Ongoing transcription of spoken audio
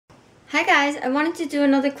Hi guys, I wanted to do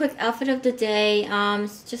another quick outfit of the day.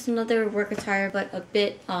 It's just another work attire, but a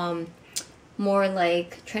bit more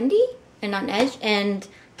like trendy and on edge. And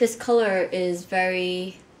this color is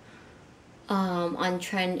very on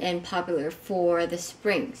trend and popular for the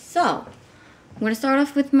spring. So I'm gonna start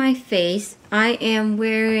off with my face. I am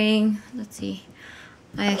wearing, let's see,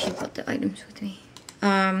 I actually brought the items with me.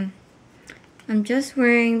 I'm just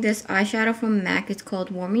wearing this eyeshadow from MAC. It's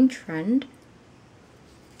called Warming Trend.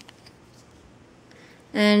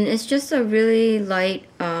 And it's just a really light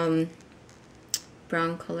brown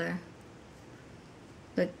color.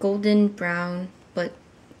 Like golden brown, but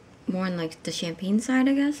more on like the champagne side,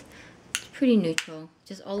 I guess. It's pretty neutral,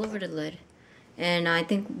 just all over the lid. And I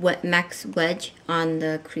think MAC's Wedge on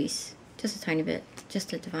the crease. Just a tiny bit, just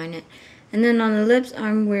to define it. And then on the lips,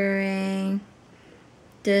 I'm wearing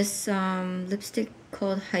this lipstick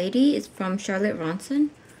called Hedi. It's from Ronson.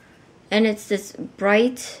 And it's this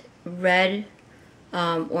bright red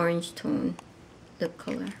orange tone lip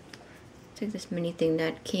color. It's like this mini thing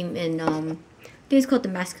that came in, I think it's called the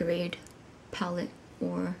Masquerade palette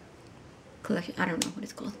or collection. I don't know what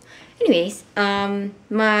it's called. Anyways,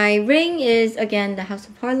 my ring is, again, the House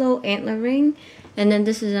of Harlow antler ring. And then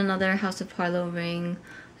this is another House of Harlow ring.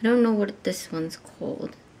 I don't know what this one's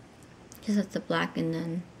called. Just has the black and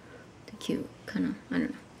then the cute kind of, I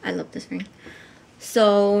don't know. I love this ring.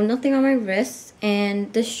 So nothing on my wrist,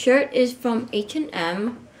 and the shirt is from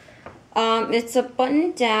H&M. It's a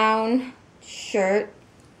button-down shirt,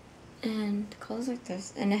 and the color's like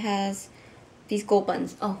this, and it has these gold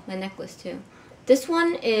buttons. Oh, my necklace too. This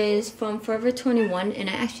one is from Forever 21,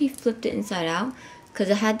 and I actually flipped it inside out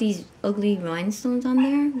because it had these ugly rhinestones on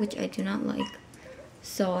there, which I do not like.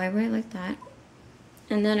 So I wear it like that,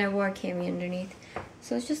 and then I wore a cami underneath.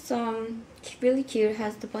 So it's just really cute. It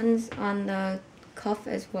has the buttons on the cuff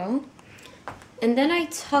as well, and then I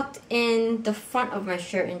tucked in the front of my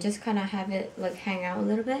shirt and just kind of have it like hang out a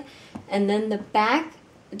little bit. And then the back,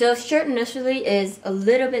 the shirt initially is a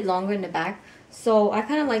little bit longer in the back, so I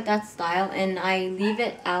kind of like that style, and I leave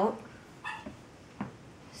it out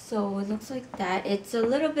so it looks like that. It's a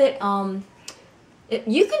little bit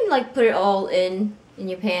you can like put it all in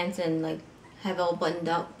your pants and like have it all buttoned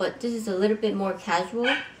up, but this is a little bit more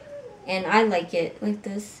casual and I like it like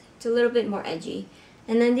this. It's a little bit more edgy.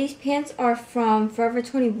 And then these pants are from Forever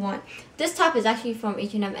 21. This top is actually from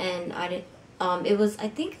H&M, and I think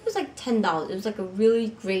it was like $10. It was like a really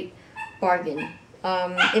great bargain.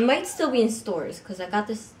 It might still be in stores because I got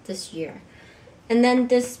this year. And then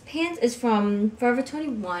this pants is from Forever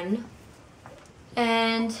 21,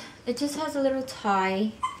 and it just has a little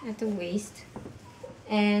tie at the waist,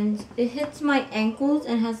 and it hits my ankles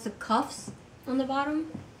and has the cuffs on the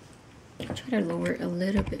bottom. I'll try to lower it a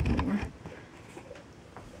little bit more.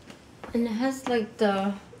 And it has like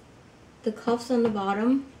the cuffs on the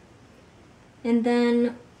bottom. And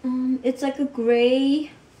then it's like a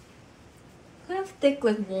gray, kind of thick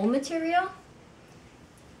like wool material.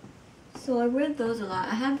 So I wear those a lot.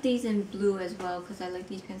 I have these in blue as well because I like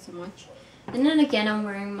these pants so much. And then again, I'm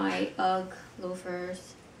wearing my UGG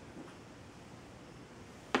loafers.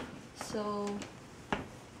 So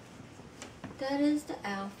that is the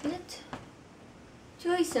outfit. It's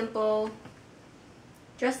really simple,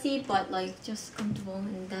 dressy, but like just comfortable,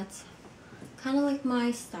 and that's kind of like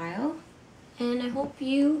my style. And I hope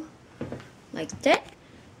you liked it,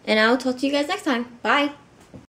 and I'll talk to you guys next time. Bye.